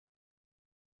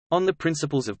On the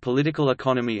Principles of Political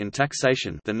Economy and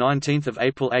Taxation, the 19th of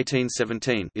April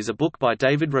 1817, is a book by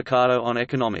David Ricardo on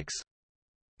economics.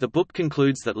 The book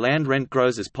concludes that land rent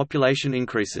grows as population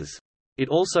increases. It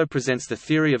also presents the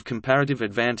theory of comparative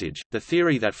advantage, the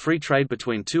theory that free trade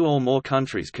between two or more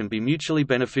countries can be mutually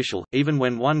beneficial, even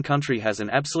when one country has an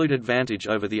absolute advantage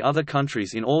over the other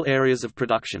countries in all areas of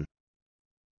production.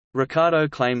 Ricardo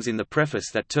claims in the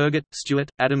preface that Turgot, Stuart,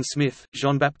 Adam Smith,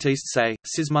 Jean-Baptiste Say,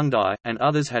 Sismondi, and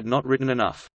others had not written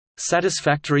enough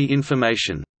satisfactory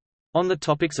information on the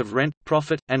topics of rent,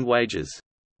 profit, and wages.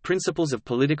 Principles of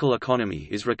Political Economy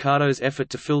is Ricardo's effort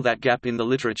to fill that gap in the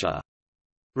literature.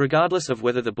 Regardless of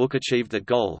whether the book achieved that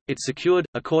goal, it secured,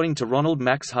 according to Ronald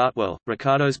Max Hartwell,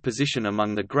 Ricardo's position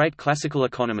among the great classical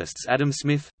economists Adam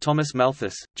Smith, Thomas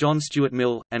Malthus, John Stuart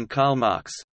Mill, and Karl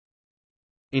Marx.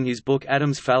 In his book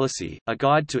Adam's Fallacy, A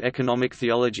Guide to Economic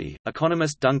Theology,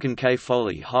 economist Duncan K.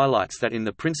 Foley highlights that in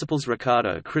the Principles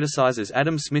Ricardo criticizes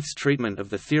Adam Smith's treatment of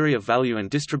the theory of value and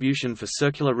distribution for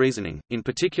circular reasoning, in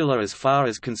particular as far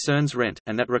as concerns rent,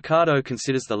 and that Ricardo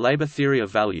considers the labor theory of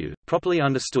value, properly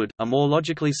understood, a more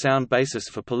logically sound basis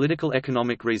for political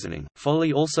economic reasoning.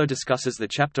 Foley also discusses the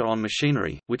chapter on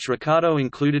machinery, which Ricardo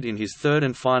included in his third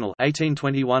and final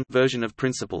 1821 version of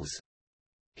Principles.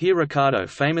 Here Ricardo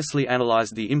famously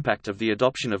analyzed the impact of the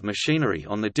adoption of machinery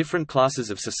on the different classes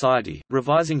of society,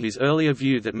 revising his earlier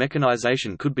view that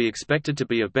mechanization could be expected to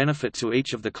be of benefit to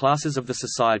each of the classes of the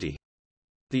society.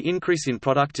 The increase in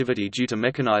productivity due to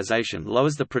mechanization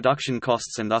lowers the production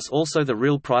costs and thus also the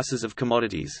real prices of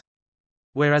commodities.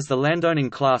 Whereas the landowning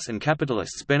class and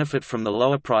capitalists benefit from the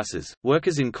lower prices,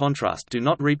 workers in contrast do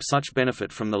not reap such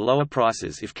benefit from the lower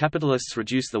prices if capitalists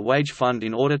reduce the wage fund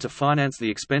in order to finance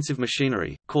the expensive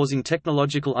machinery, causing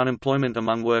technological unemployment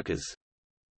among workers.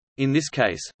 In this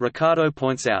case, Ricardo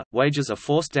points out, wages are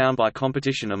forced down by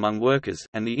competition among workers,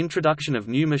 and the introduction of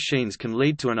new machines can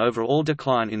lead to an overall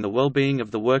decline in the well-being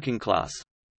of the working class.